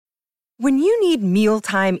When you need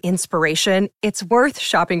mealtime inspiration, it's worth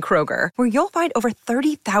shopping Kroger, where you'll find over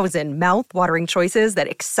 30,000 mouth-watering choices that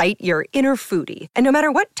excite your inner foodie. And no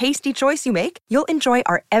matter what tasty choice you make, you'll enjoy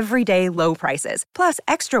our everyday low prices, plus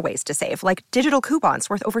extra ways to save, like digital coupons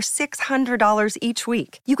worth over $600 each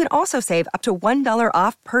week. You can also save up to $1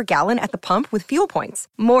 off per gallon at the pump with fuel points.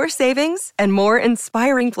 More savings and more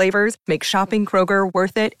inspiring flavors make shopping Kroger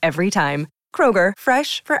worth it every time. Kroger,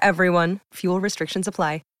 fresh for everyone. Fuel restrictions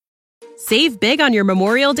apply. Save big on your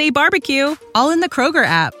Memorial Day barbecue, all in the Kroger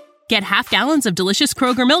app. Get half gallons of delicious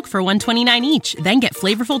Kroger milk for $1.29 each. Then get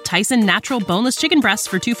flavorful Tyson natural boneless chicken breasts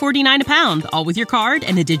for $2.49 a pound, all with your card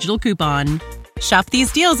and a digital coupon. Shop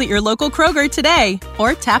these deals at your local Kroger today,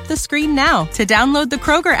 or tap the screen now to download the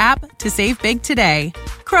Kroger app to save big today.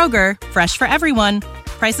 Kroger, fresh for everyone.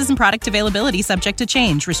 Prices and product availability subject to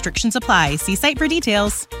change. Restrictions apply. See site for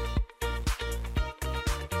details.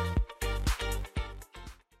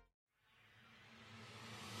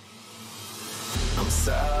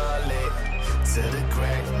 Solid to the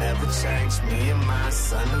crack, never change. Me and my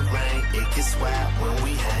son, the rain, it gets wild when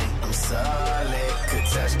we hang. I'm solid, could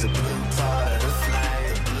touch the blue part of the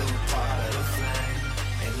flame. The blue part of the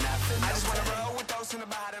flame. Ain't nothing. I just wanna roll with those in the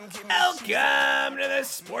bottom. Welcome to the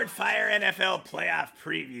SportFire NFL Playoff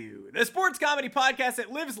Preview, the sports comedy podcast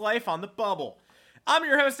that lives life on the bubble. I'm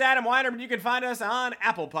your host, Adam Weinerman. You can find us on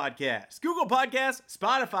Apple Podcasts, Google Podcasts,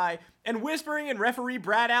 Spotify, and whispering in referee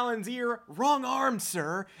Brad Allen's ear, "Wrong arm,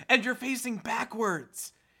 sir," and you're facing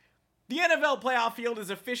backwards. The NFL playoff field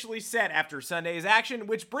is officially set after Sunday's action,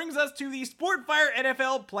 which brings us to the SportFire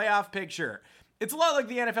NFL playoff picture. It's a lot like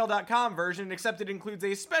the NFL.com version, except it includes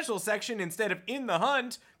a special section instead of In the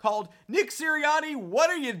Hunt called Nick Sirianni,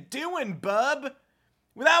 What Are You Doing, Bub?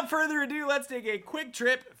 Without further ado, let's take a quick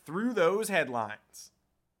trip through those headlines.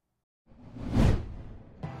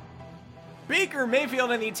 Baker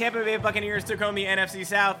Mayfield and the Tampa Bay Buccaneers took home the NFC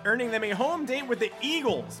South, earning them a home date with the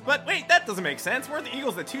Eagles. But wait, that doesn't make sense. Weren't the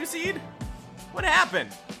Eagles the 2 seed? What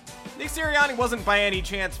happened? Nick Sirianni wasn't by any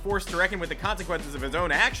chance forced to reckon with the consequences of his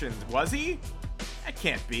own actions, was he? That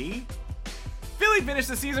can't be. Philly finished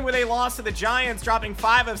the season with a loss to the Giants, dropping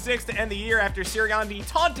 5 of 6 to end the year after Sirianni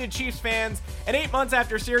taunted Chiefs fans, and 8 months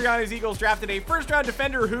after Sirianni's Eagles drafted a first-round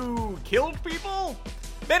defender who killed people?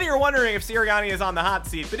 Many are wondering if Sirianni is on the hot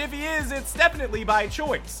seat, but if he is, it's definitely by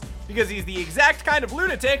choice, because he's the exact kind of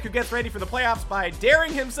lunatic who gets ready for the playoffs by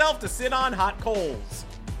daring himself to sit on hot coals.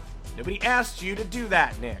 Nobody asked you to do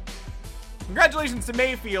that, Nick. Congratulations to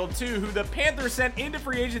Mayfield, too, who the Panthers sent into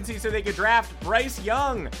free agency so they could draft Bryce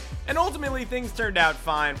Young. And ultimately, things turned out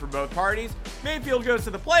fine for both parties. Mayfield goes to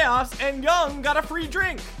the playoffs, and Young got a free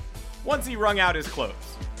drink once he wrung out his clothes.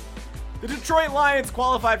 The Detroit Lions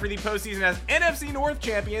qualified for the postseason as NFC North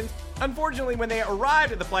champions. Unfortunately, when they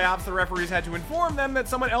arrived at the playoffs, the referees had to inform them that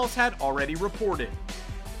someone else had already reported.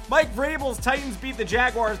 Mike Vrabel's Titans beat the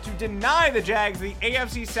Jaguars to deny the Jags the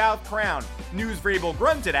AFC South crown. News Vrabel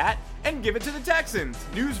grunted at, and give it to the Texans.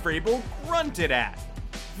 News Vrabel grunted at.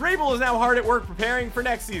 Vrabel is now hard at work preparing for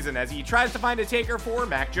next season as he tries to find a taker for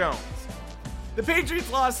Mac Jones. The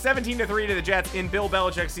Patriots lost 17-3 to the Jets in Bill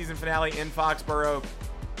Belichick's season finale in Foxborough.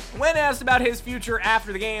 When asked about his future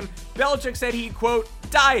after the game, Belichick said he, quote,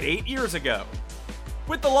 died 8 years ago.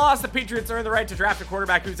 With the loss, the Patriots earned the right to draft a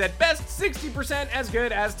quarterback who's at best 60% as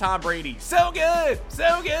good as Tom Brady. So good,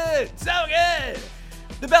 so good, so good.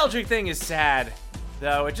 The Belichick thing is sad,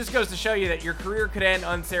 though. It just goes to show you that your career could end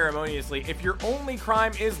unceremoniously if your only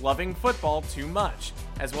crime is loving football too much,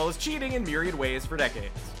 as well as cheating in myriad ways for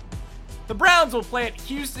decades. The Browns will play at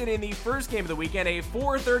Houston in the first game of the weekend. A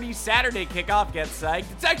 4:30 Saturday kickoff gets psyched.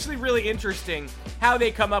 It's actually really interesting how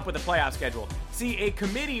they come up with the playoff schedule. See, a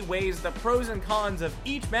committee weighs the pros and cons of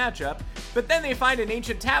each matchup, but then they find an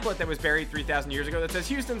ancient tablet that was buried 3,000 years ago that says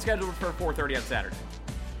Houston scheduled for 4:30 on Saturday.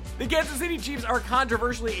 The Kansas City Chiefs are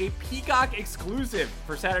controversially a Peacock exclusive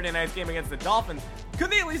for Saturday night's game against the Dolphins.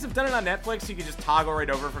 Could they at least have done it on Netflix so you could just toggle right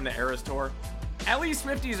over from the Eras Tour? At least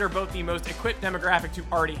Swifties are both the most equipped demographic to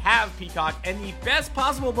already have Peacock and the best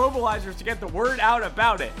possible mobilizers to get the word out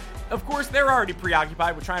about it. Of course, they're already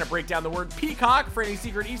preoccupied with trying to break down the word peacock for any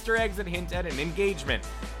secret Easter eggs that hint at an engagement.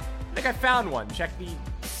 I think I found one. Check the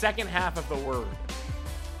second half of the word.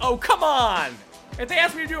 Oh, come on! If they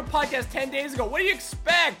asked me to do a podcast 10 days ago, what do you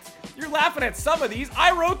expect? You're laughing at some of these.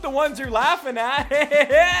 I wrote the ones you're laughing at.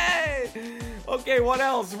 Okay, what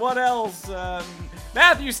else?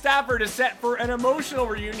 Matthew Stafford is set for an emotional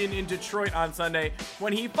reunion in Detroit on Sunday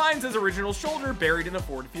when he finds his original shoulder buried in the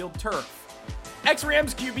Ford Field turf.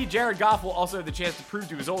 Ex-Rams QB Jared Goff will also have the chance to prove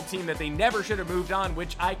to his old team that they never should have moved on,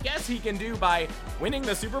 which I guess he can do by winning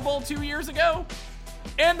the Super Bowl 2 years ago.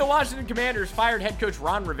 And the Washington Commanders fired head coach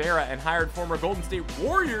Ron Rivera and hired former Golden State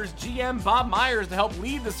Warriors GM Bob Myers to help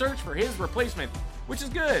lead the search for his replacement, which is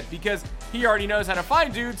good because he already knows how to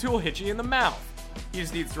find dudes who will hit you in the mouth. He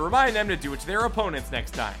just needs to remind them to do it to their opponents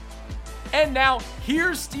next time. And now,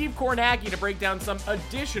 here's Steve Kornacki to break down some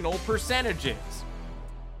additional percentages.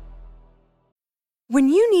 When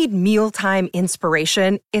you need mealtime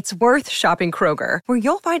inspiration, it's worth shopping Kroger, where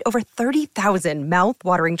you'll find over 30,000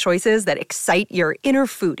 mouth-watering choices that excite your inner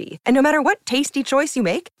foodie. And no matter what tasty choice you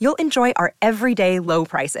make, you'll enjoy our everyday low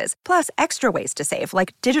prices, plus extra ways to save,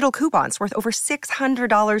 like digital coupons worth over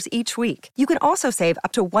 $600 each week. You can also save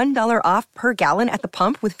up to $1 off per gallon at the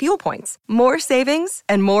pump with fuel points. More savings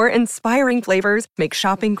and more inspiring flavors make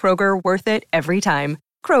shopping Kroger worth it every time.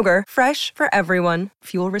 Kroger, fresh for everyone.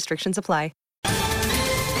 Fuel restrictions apply.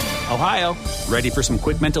 Ohio, ready for some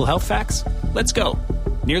quick mental health facts? Let's go.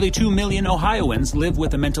 Nearly 2 million Ohioans live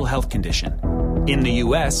with a mental health condition. In the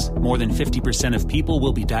U.S., more than 50% of people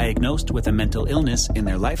will be diagnosed with a mental illness in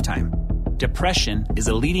their lifetime. Depression is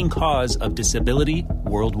a leading cause of disability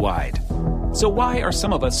worldwide. So why are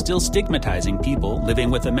some of us still stigmatizing people living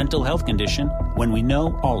with a mental health condition when we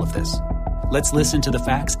know all of this? Let's listen to the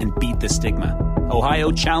facts and beat the stigma.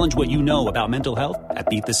 Ohio, challenge what you know about mental health at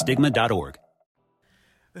beatthestigma.org.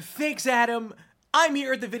 Thanks, Adam. I'm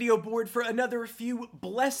here at the video board for another few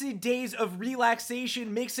blessed days of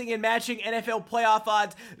relaxation, mixing and matching NFL playoff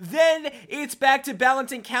odds. Then it's back to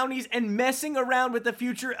balancing counties and messing around with the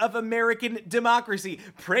future of American democracy.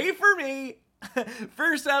 Pray for me.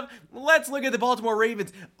 First up, let's look at the Baltimore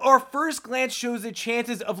Ravens. Our first glance shows the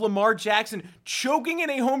chances of Lamar Jackson choking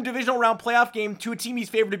in a home divisional round playoff game to a team he's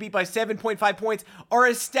favored to beat by 7.5 points are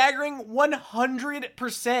a staggering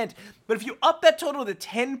 100%. But if you up that total to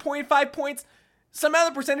 10.5 points, somehow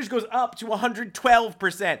the percentage goes up to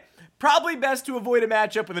 112%. Probably best to avoid a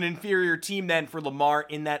matchup with an inferior team then for Lamar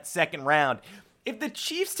in that second round. If the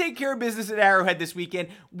Chiefs take care of business at Arrowhead this weekend,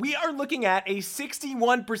 we are looking at a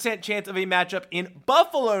 61% chance of a matchup in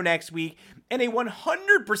Buffalo next week and a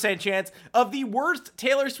 100% chance of the worst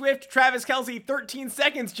Taylor Swift, Travis Kelce 13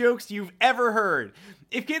 seconds jokes you've ever heard.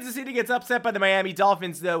 If Kansas City gets upset by the Miami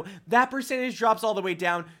Dolphins, though, that percentage drops all the way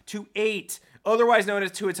down to 8, otherwise known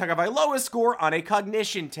as Tua Tagovailoa's score on a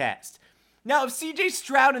cognition test. Now, if CJ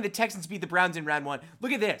Stroud and the Texans beat the Browns in round 1,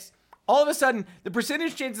 look at this. All of a sudden, the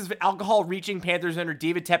percentage chances of alcohol reaching Panthers under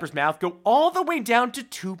David Tepper's mouth go all the way down to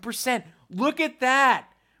 2%. Look at that.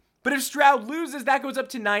 But if Stroud loses, that goes up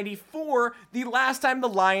to 94, the last time the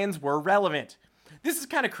Lions were relevant. This is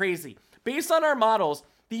kind of crazy. Based on our models,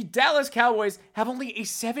 the Dallas Cowboys have only a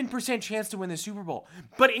 7% chance to win the Super Bowl,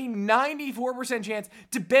 but a 94% chance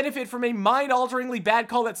to benefit from a mind-alteringly bad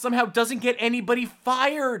call that somehow doesn't get anybody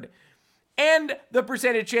fired. And the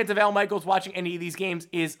percentage chance of Al Michaels watching any of these games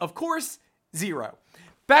is, of course, 0.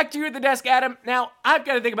 Back to you at the desk, Adam. Now, I've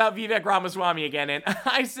got to think about Vivek Ramaswamy again, and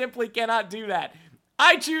I simply cannot do that.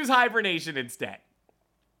 I choose hibernation instead.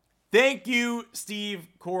 Thank you, Steve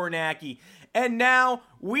Kornacki. And now,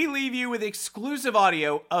 we leave you with exclusive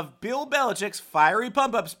audio of Bill Belichick's fiery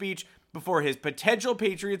pump-up speech before his potential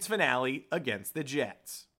Patriots finale against the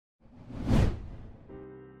Jets.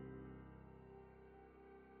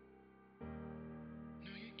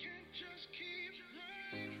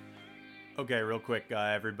 Okay, real quick,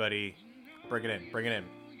 everybody, bring it in.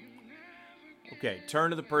 Okay, turn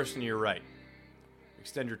to the person to your right.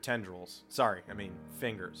 Extend your tendrils.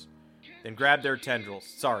 Fingers. Then grab their tendrils.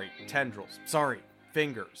 Tendrils.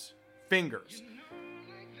 Fingers.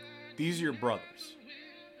 These are your brothers.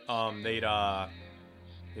 They'd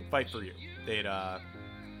fight for you. They'd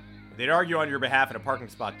argue on your behalf in a parking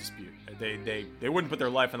spot dispute. They wouldn't put their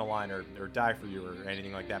life on the line or die for you or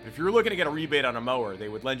anything like that. But if you were looking to get a rebate on a mower, they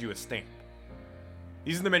would lend you a stamp.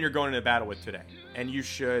 These are the men you're going into battle with today, and you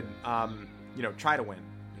should, try to win.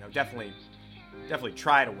 Definitely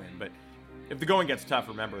try to win. But if the going gets tough,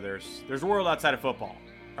 remember there's a world outside of football.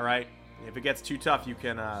 All right, if it gets too tough, you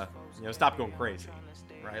can stop going crazy.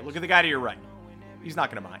 Right? Look at the guy to your right. He's not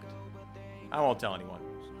going to mind. I won't tell anyone.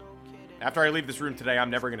 After I leave this room today, I'm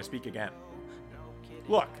never going to speak again.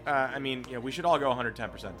 Look, we should all go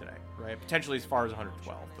 110% today, right? Potentially as far as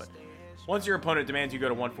 112. But once your opponent demands you go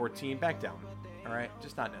to 114, back down. All right?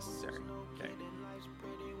 Just not necessary. Okay.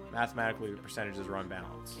 Mathematically, the percentages are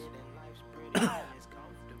unbalanced.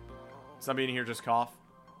 Somebody in here just cough?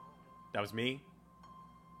 That was me?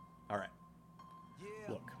 All right.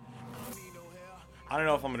 Look. I don't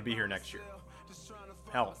know if I'm going to be here next year.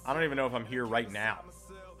 Hell, I don't even know if I'm here right now.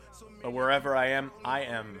 But wherever I am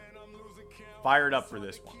fired up for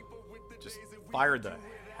this one. Just fired the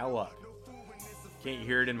hell up. Can't you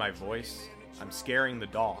hear it in my voice? I'm scaring the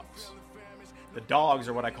dogs. The dogs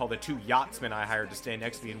are what I call the two yachtsmen I hired to stay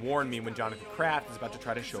next to me and warn me when Jonathan Kraft is about to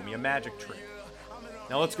try to show me a magic trick.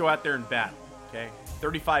 Now let's go out there and battle, okay?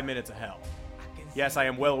 35 minutes of hell. Yes, I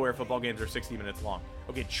am well aware football games are 60 minutes long.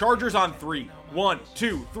 Okay, Chargers on 3. 1,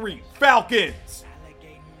 2, 3, Falcons!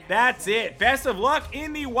 That's it. Best of luck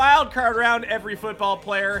in the wild card round, every football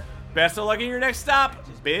player. Best of luck in your next stop,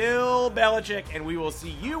 Bill Belichick, and we will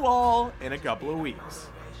see you all in a couple of weeks.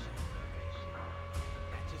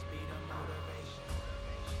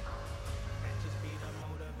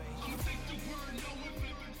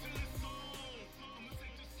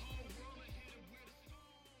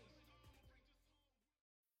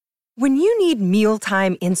 When you need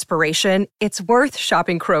mealtime inspiration, it's worth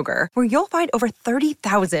shopping Kroger, where you'll find over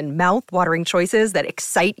 30,000 mouth-watering choices that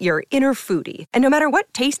excite your inner foodie. And no matter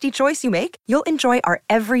what tasty choice you make, you'll enjoy our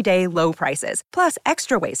everyday low prices, plus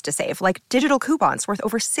extra ways to save, like digital coupons worth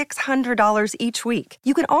over $600 each week.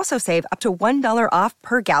 You can also save up to $1 off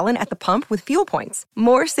per gallon at the pump with fuel points.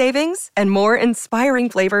 More savings and more inspiring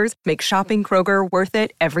flavors make shopping Kroger worth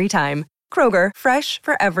it every time. Kroger, fresh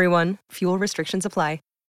for everyone. Fuel restrictions apply.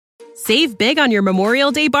 Save big on your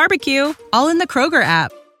Memorial Day barbecue, all in the Kroger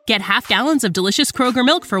app. Get half gallons of delicious Kroger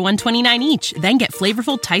milk for $1.29 each. Then get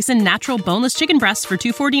flavorful Tyson natural boneless chicken breasts for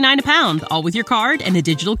 $2.49 a pound, all with your card and a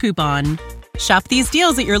digital coupon. Shop these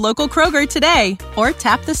deals at your local Kroger today, or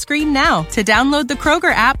tap the screen now to download the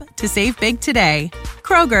Kroger app to save big today.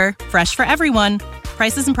 Kroger, fresh for everyone.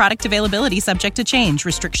 Prices and product availability subject to change.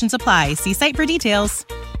 Restrictions apply. See site for details.